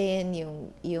discipline,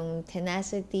 yung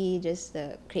tenacity, just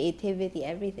the creativity,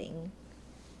 everything.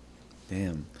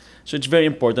 Damn. So it's very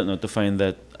important to find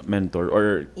that mentor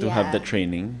or to have Yeah. that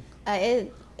training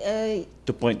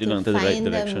to point you lang to the right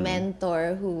find a direction.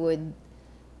 mentor who would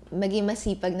maging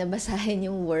masipag na basahin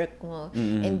yung work mo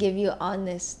and give you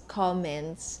honest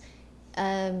comments.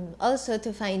 Also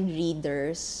to find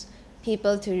readers,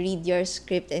 people to read your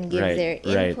script and give Right, their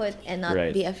right, input and not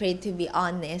right. be afraid to be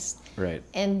honest. Right.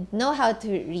 And know how to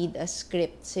read a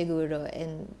script siguro.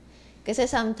 And kasi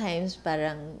sometimes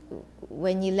parang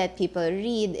when you let people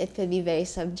read, it could be very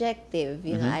subjective.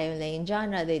 You know, ayaw lang yung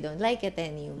genre, they don't like it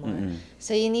anymore.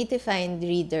 So you need to find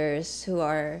readers who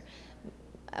are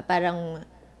parang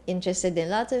interested in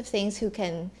lots of things, who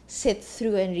can sit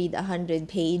through and read 100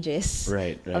 pages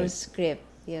Right. of script.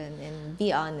 Yun, and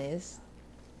be honest.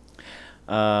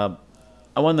 I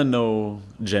want to know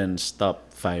Jen's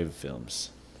top 5 films.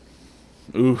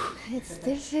 Ooh. It's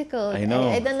difficult. I know.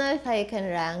 I don't know if I can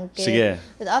rank it. Sige.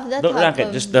 But off the Don't top rank it.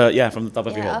 of, Just from the top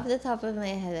of your yeah, head. off the top of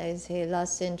my head, I'd say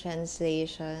Lost in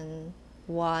Translation,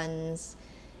 Once,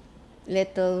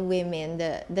 Little Women,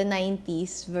 the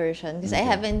 90s version. Because I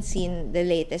Okay. haven't seen the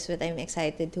latest, but I'm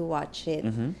excited to watch it.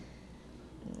 Mm-hmm.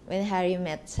 When Harry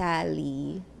Met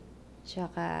Sally,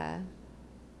 tsaka,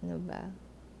 ano ba?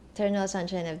 Eternal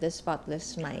Sunshine of the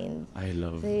Spotless Mind. I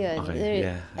love. So yun, Okay.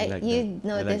 Yeah. I like you that.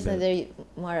 I like notice that. na they're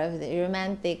more of the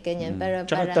romantic, ganyan, pero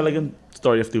Tsaka parang, talagang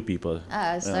story of two people.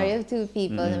 story of two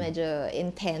people na Mm-mm. medyo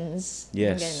intense.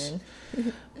 Yes.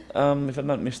 Ganun. If I'm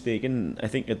not mistaken,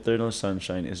 I think Eternal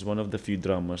Sunshine is one of the few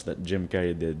dramas that Jim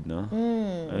Carrey did, no?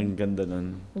 Ang ganda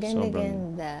nun. Sobrang.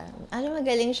 Ganda. Ano,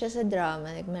 magaling siya sa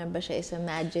drama. Like, meron ba siya isa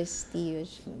Majesty,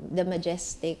 The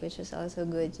Majestic, which was also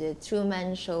good. The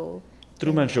Truman Show.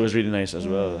 Truman Show is really nice as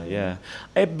well. Yeah.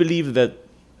 I believe that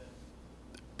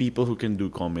people who can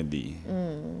do comedy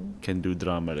can do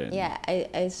drama rin. Yeah,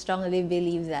 I strongly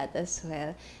believe that as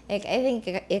well. Like, I think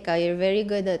ikaw, you're very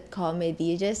good at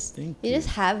comedy. Thank You just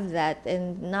have that,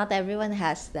 and not everyone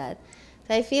has that.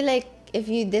 So I feel like if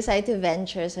you decide to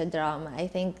venture sa drama, I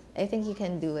think you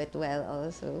can do it well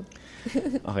also.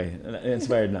 Okay,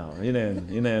 inspired now. Yun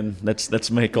na yun. That's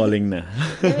my calling na.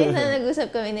 Kaya minsan nag-usap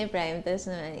kami ni Prime, tapos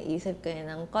naisip ko yun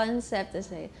ng concept,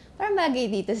 tapos like, parang bagay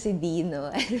dito si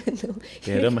Dino. I don't know.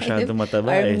 Pero masyadong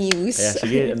mataba Our eh. muse. Kaya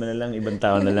sige, ano na lang, ibang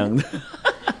tao na lang.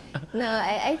 No,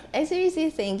 I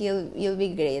seriously think you'll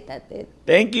be great at it.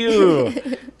 Thank you!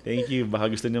 Thank you. Baka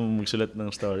gusto niyo magsulat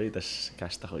ng story, tas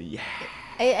cast ako. Yeah!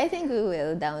 I think we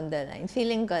will down the line.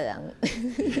 Feeling ko lang.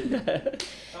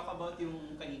 Talk about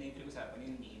yung kanina yung pinag-usapan,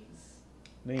 yung names.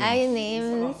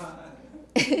 Names.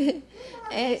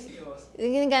 Seryoso.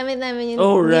 Ginagamit namin yung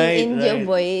Oh, right, Indio right.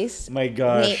 Boys. My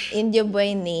gosh. Indio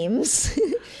Boy names.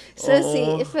 So,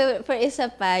 Oo. for isa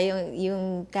pa,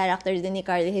 yung character din ni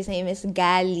Carly, his name is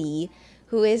Gali,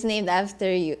 who is named after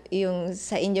yung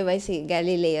sa Indio Boy si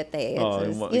Galileo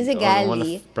Tejas. Yung si One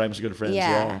Gali. of Prime's good friends,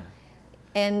 Yeah. yeah.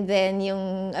 And then,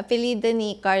 yung apelido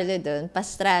ni Carlo doon,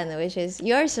 Pastrano, which is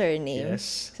your surname.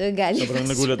 Yes. So, Gali Sobrang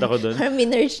nagulat ako doon. Parang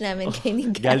minerge namin kay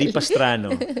ni Gali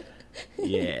Pastrano.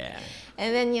 Yeah.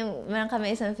 And then, meron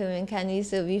kami isang film, yung Can We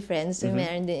Still Be Friends? So,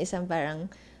 meron din isang parang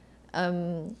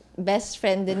best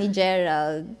friend din ni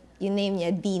Gerald. Yung name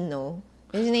niya, Dino.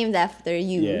 Which is named after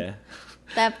you. Yeah.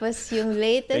 Tapos, yung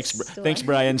latest Thanks,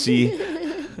 Brian C.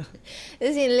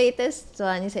 Tapos yung latest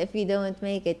one is If We Don't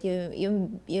Make It,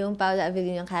 yung Paula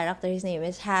Avellino, yung character, his name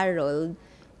is Harold.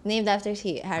 Named after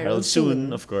si Harold Soon,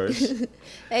 of course.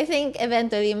 I think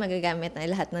eventually magagamit na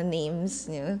lahat ng names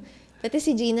niyo. Pati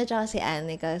si Gina tsaka si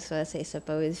Annika as well sa isa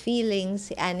pa with Feelings.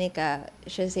 Si Annika,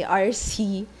 siya si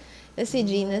RC. Tapos si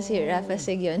Gina, si Rafa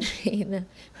Sigyon Reyna.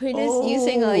 We're just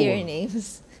using all your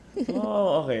names.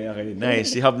 Oh, okay.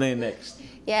 Nice. Si Hub na yung next.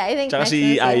 Yeah, I think Tsaka next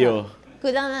si na Ayo.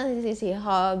 Kulang lang si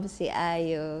Hob, si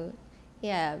Ayo.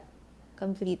 Yeah,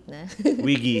 complete na.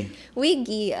 Wiggy.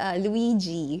 Wiggy,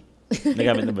 Luigi.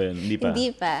 Nagamit na ba yun? Hindi pa.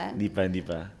 Hindi pa. Hindi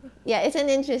pa. Yeah, it's an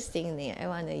interesting name. I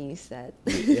wanna use that.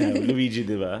 Yeah, Luigi,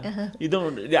 di ba? You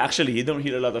don't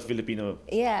hear a lot of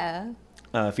Yeah.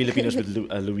 Filipinos with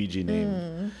Luigi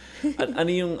name.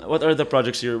 What are the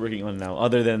projects you're working on now,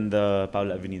 other than the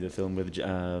Paula Avenida film with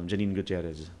Janine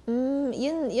Gutierrez?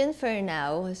 Yun for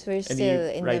now, because we're Any still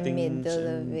in the writings middle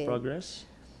of in it. progress?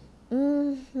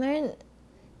 Meron,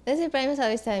 kasi Prime is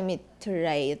always telling me to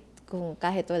write kung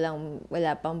kahit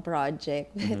wala pang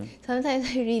project. But sometimes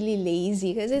I'm really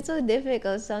lazy because it's so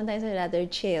difficult. Sometimes I'd rather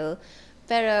chill.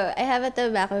 Pero I have at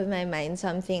the back of my mind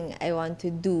something I want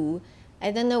to do. I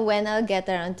don't know when I'll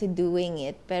get around to doing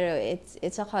it, pero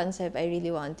it's a concept I really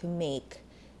want to make.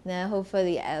 Na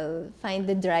hopefully I'll find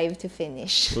the drive to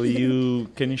finish.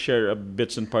 Can you share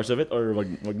bits and parts of it, or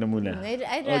wag na muna? I'd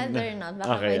Wag rather not.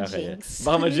 Baka ma-jinx.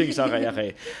 Baka ma-jinx,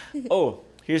 okay. Oh,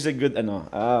 here's a good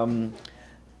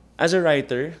as a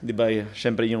writer, di ba,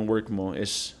 syempre yung work mo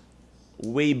is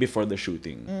way before the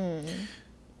shooting.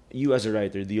 You as a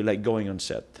writer, do you like going on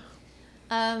set?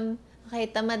 Okay,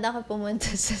 tamad ako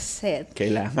pumunta sa set.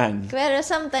 Kailangan. Pero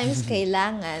sometimes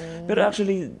kailangan. Pero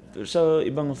actually, sa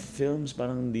ibang films,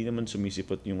 parang hindi naman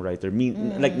sumisipot yung writer.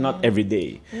 Like, not every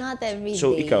day. Not every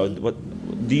So, day. ikaw, what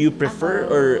do you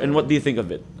prefer, and what do you think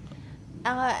of it?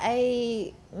 Ako,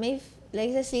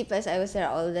 like sa Sleepless, I was there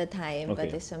all the time.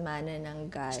 Okay. Pati sa Mana ng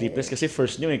Gal. Sleepless kasi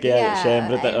first nyo eh. Kaya, Yeah,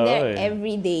 syempre, I'm there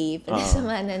every day. Pati sa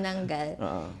Mana ng Gal.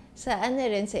 Sa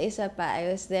rin, sa isa pa,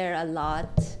 I was there a lot.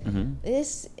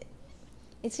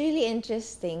 It's really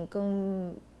interesting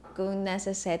kung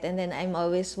nasa set, and then I'm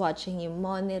always watching yung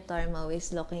monitor, I'm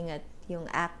always looking at yung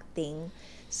acting.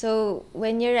 So,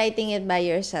 when you're writing it by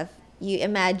yourself, you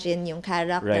imagine yung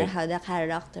character, Right. how the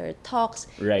character talks,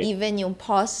 Right. even yung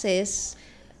pauses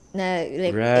na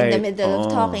like in the Right. middle of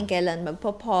Oo. talking, kailan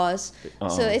magpo-pause.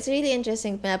 So Oo. it's really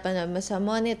interesting pinapanood mo sa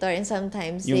monitor, and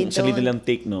sometimes Yung they sarili don't lang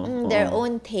take, no? their Oo.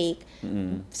 own take.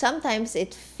 Sometimes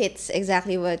it fits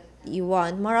exactly what you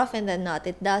want. More often than not,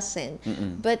 it doesn't.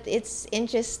 But it's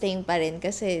interesting pa rin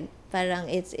kasi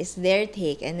parang it's their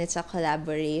take and it's a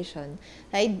collaboration.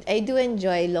 I do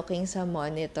enjoy looking sa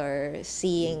monitor,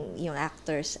 seeing yung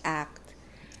actors act.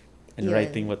 And Yun.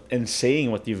 writing and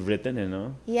saying what you've written, you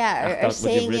know? Yeah, Act or out what you've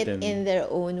saying it written. in their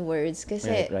own words.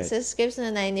 Kasi Right. sa scripts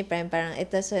na ni Prime, parang it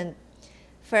doesn't,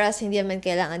 for us, hindi naman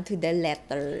kailangan to the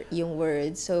letter yung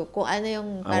words. So, kung ano yung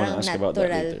I wanna parang ask about that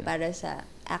natural later. para sa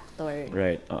actor.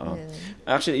 Right, oo. Yun.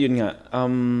 Actually, yun nga.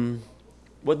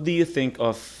 What do you think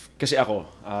of... Kasi ako,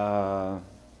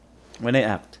 when I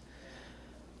act,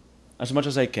 as much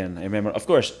as I can, I remember... Of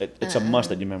course, it's a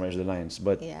must that you memorize the lines.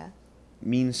 But Yeah.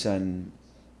 minsan,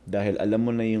 dahil alam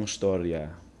mo na yung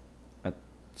storya, at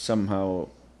somehow,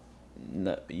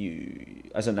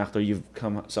 as an actor, you've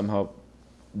come somehow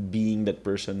being that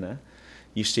person na,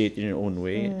 you say it in your own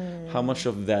way. How much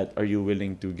of that are you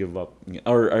willing to give up,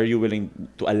 or are you willing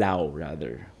to allow,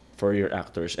 rather, for your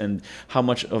actors? And how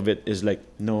much of it is like,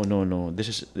 no, this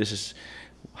is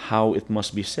how it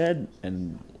must be said,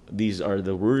 and these are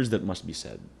the words that must be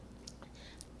said?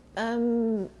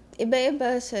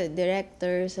 Iba-iba sa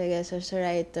directors, I guess, or sa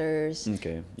writers.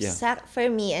 Okay, yeah. For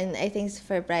me, and I think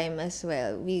for Prime as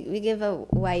well, we give a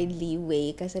wide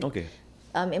leeway kasi Okay.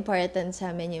 important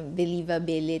sa amin yung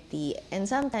believability. And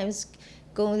sometimes,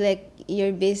 kung like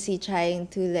you're busy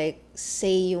trying to like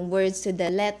say yung words to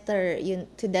the letter, you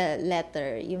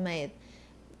might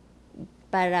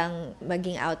parang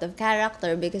maging out of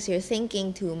character because you're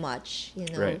thinking too much, you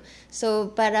know. Right. So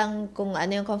parang kung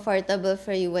ano yung comfortable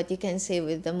for you, what you can say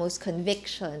with the most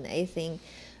conviction, I think.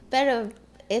 Pero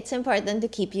it's important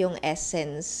to keep yung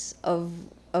essence of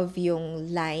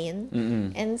yung line.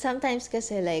 And sometimes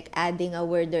kasi like adding a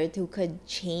word or two could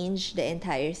change the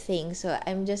entire thing. So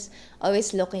I'm just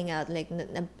always looking out like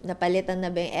napalitan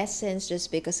na ba yung essence just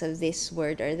because of this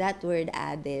word or that word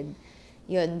added.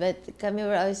 Yun, but kami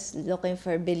were always looking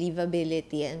for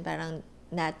believability and parang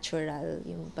natural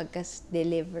yung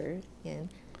pagkas-deliver. Yan.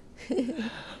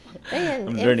 Ayan,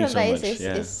 I'm learning so improvise much,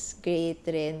 yeah. is great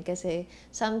rin kasi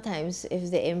sometimes if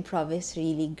the improv is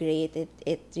really great,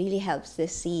 it really helps the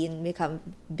scene become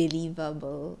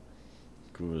believable.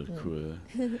 Cool.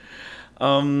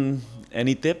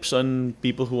 Any tips on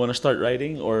people who want to start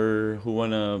writing or who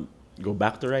want to go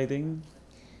back to writing?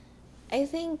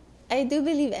 I do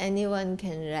believe anyone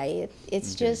can write.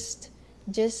 It's Okay.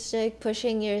 just like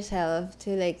pushing yourself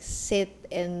to like sit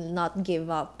and not give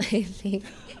up, I think.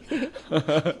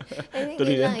 I think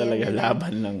Tuloy yun lang talaga, yun.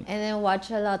 laban lang. And then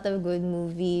watch a lot of good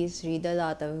movies, read a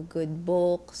lot of good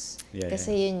books. Yeah,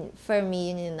 Kasi yun, for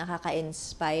me, yun yung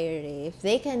nakaka-inspire eh. If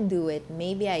they can do it,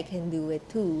 maybe I can do it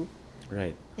too.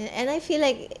 Right. And I feel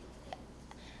like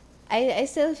I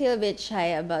still feel a bit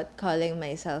shy about calling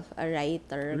myself a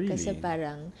writer. Kasi Really?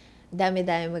 parang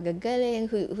dami-dami magagaling.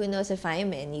 Who knows if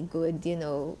I'm any good, you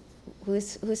know? Who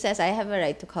says I have a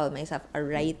right to call myself a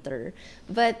writer?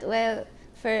 But, well,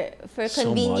 for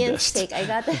So convenience modest. sake, I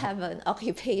gotta have an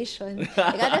occupation.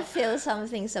 I gotta fill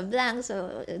something sa blank.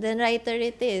 So, then writer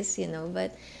it is, you know?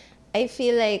 But I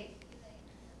feel like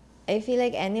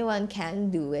anyone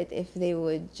can do it if they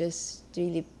would just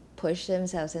really push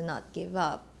themselves and not give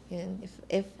up. Yun.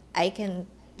 If I can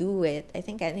do it, I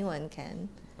think anyone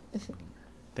can.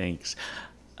 Thanks.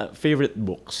 Favorite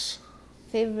books?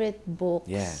 Favorite books?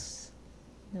 Yeah.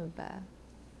 Ano ba?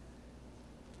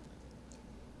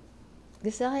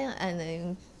 Gusto ko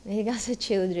yung nahiga sa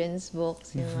children's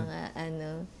books, yung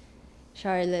mga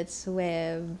Charlotte's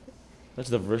Web. That's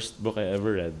the first book I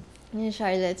ever read. Yung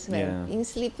Charlotte's Web. Yeah. Yung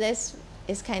Sleepless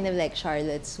is kind of like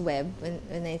Charlotte's Web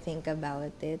when I think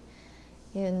about it.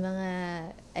 Yun,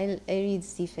 I read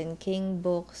Stephen King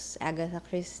books, Agatha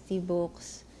Christie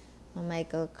books, mga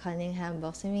Michael Cunningham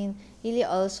books. I mean, really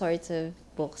all sorts of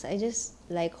books. I just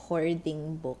like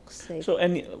hoarding books. Like, So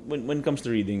when it comes to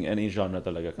reading, any genre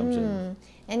talaga comes in.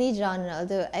 any genre,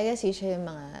 although I guess usually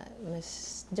mga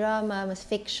mas drama, mas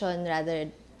fiction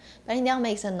rather. Parang hindi ako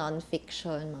mahilig sa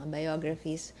non-fiction, mga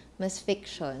biographies, mas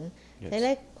fiction. Yes. I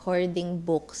like hoarding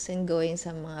books and going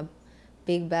sa mga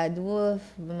Big Bad Wolf,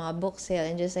 mga book sale,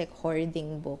 and just like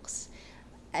hoarding books.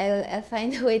 I'll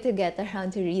find a way to get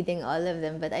around to reading all of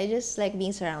them, but I just like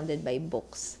being surrounded by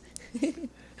books.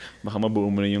 Baka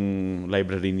mabuo mo na yung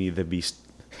library ni The Beast.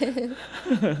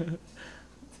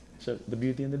 So, The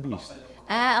Beauty and the Beast.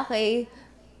 Ah, okay.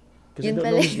 Because I Yun don't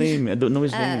pala know his yun. name. I don't know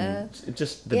his name. Oo. It's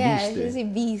just the Yeah, Beast. siya Eh. si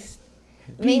Beast.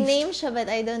 May Beast. name siya, but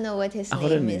I don't know what his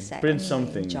Ako name rin eh. is. Prince Ano,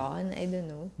 something. John? I don't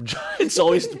know. It's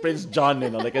always Prince John,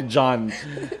 like a John.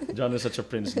 John is such a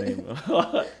Prince name.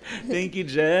 Thank you,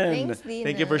 Jen. Thanks, Dina.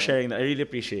 Thank you for sharing that. I really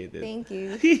appreciate it. Thank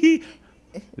you.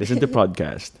 Listen to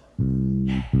podcast.